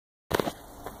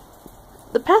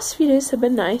the past few days have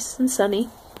been nice and sunny,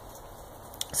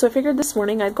 so I figured this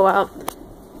morning I'd go out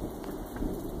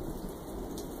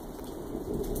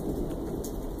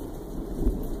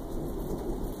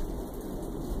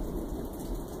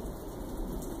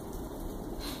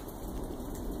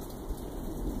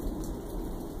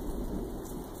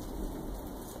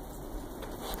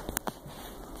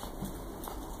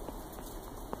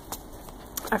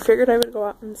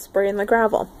and spray in the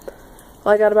gravel.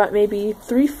 Well, I got about maybe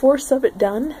 3/4 of it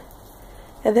done,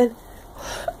 and then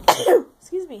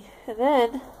excuse me, and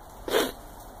then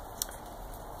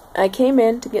I came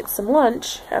in to get some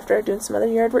lunch after doing some other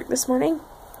yard work this morning,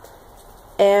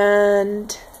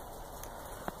 and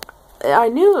I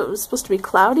knew it was supposed to be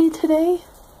cloudy today,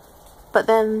 but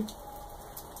then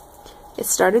it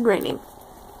started raining.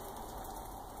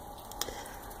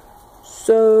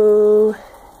 So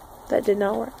that did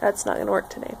not work. That's not going to work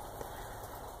today.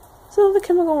 So the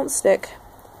chemical won't stick.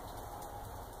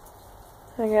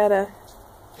 I gotta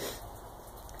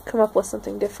come up with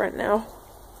something different now.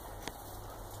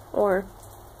 Or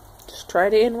just try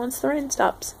it in once the rain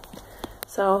stops.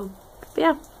 So,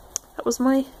 yeah, that was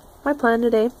my plan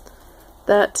today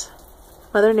that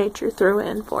Mother Nature threw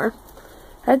in for.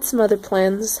 I had some other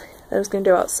plans that I was going to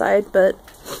do outside, but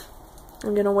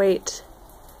I'm going to wait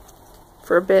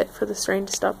for a bit for this rain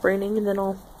to stop raining, and then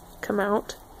I'll come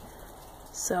out.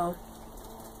 So,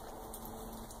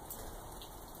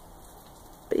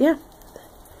 but yeah,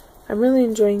 I'm really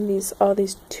enjoying all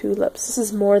these tulips. This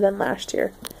is more than last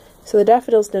year. So the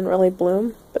daffodils didn't really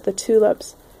bloom, but the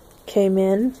tulips came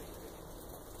in,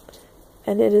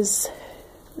 and these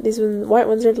white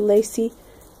ones are lacy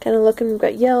kind of looking. We've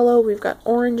got yellow, we've got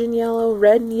orange and yellow,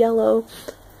 red and yellow.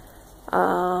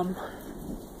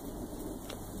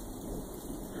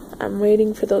 I'm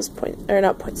waiting for those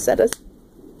poinsettias,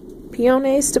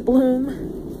 peonies to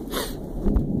bloom.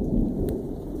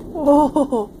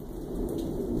 Oh,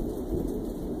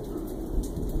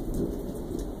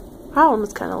 that one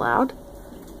was kind of loud.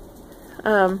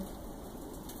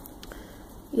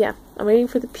 Yeah, I'm waiting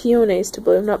for the peonies to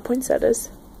bloom, not poinsettias.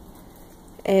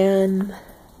 And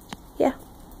yeah,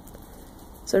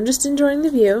 so I'm just enjoying the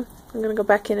view. I'm gonna go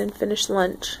back in and finish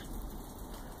lunch.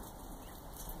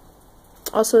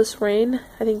 Also, this rain,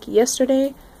 I think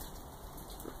yesterday,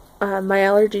 my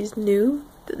allergies knew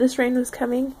that this rain was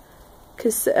coming,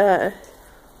 because, I'm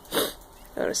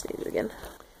gonna sneeze again.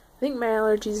 I think my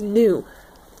allergies knew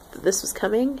that this was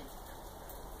coming,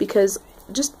 because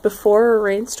just before a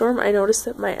rainstorm, I noticed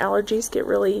that my allergies get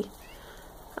really,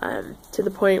 to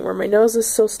the point where my nose is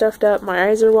so stuffed up, my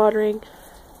eyes are watering,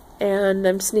 and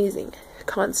I'm sneezing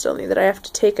constantly, that I have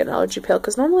to take an allergy pill,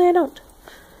 because normally I don't,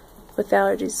 with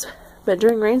allergies. But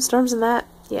during rainstorms and that,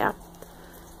 yeah.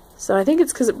 So I think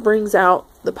it's because it brings out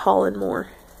the pollen more.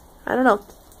 I don't know.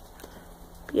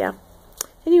 But yeah.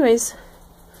 Anyways,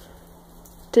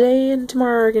 today and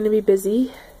tomorrow are going to be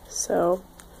busy. So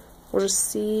we'll just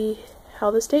see how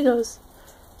this day goes.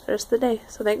 The rest of the day.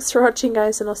 So thanks for watching,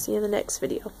 guys, and I'll see you in the next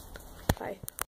video. Bye.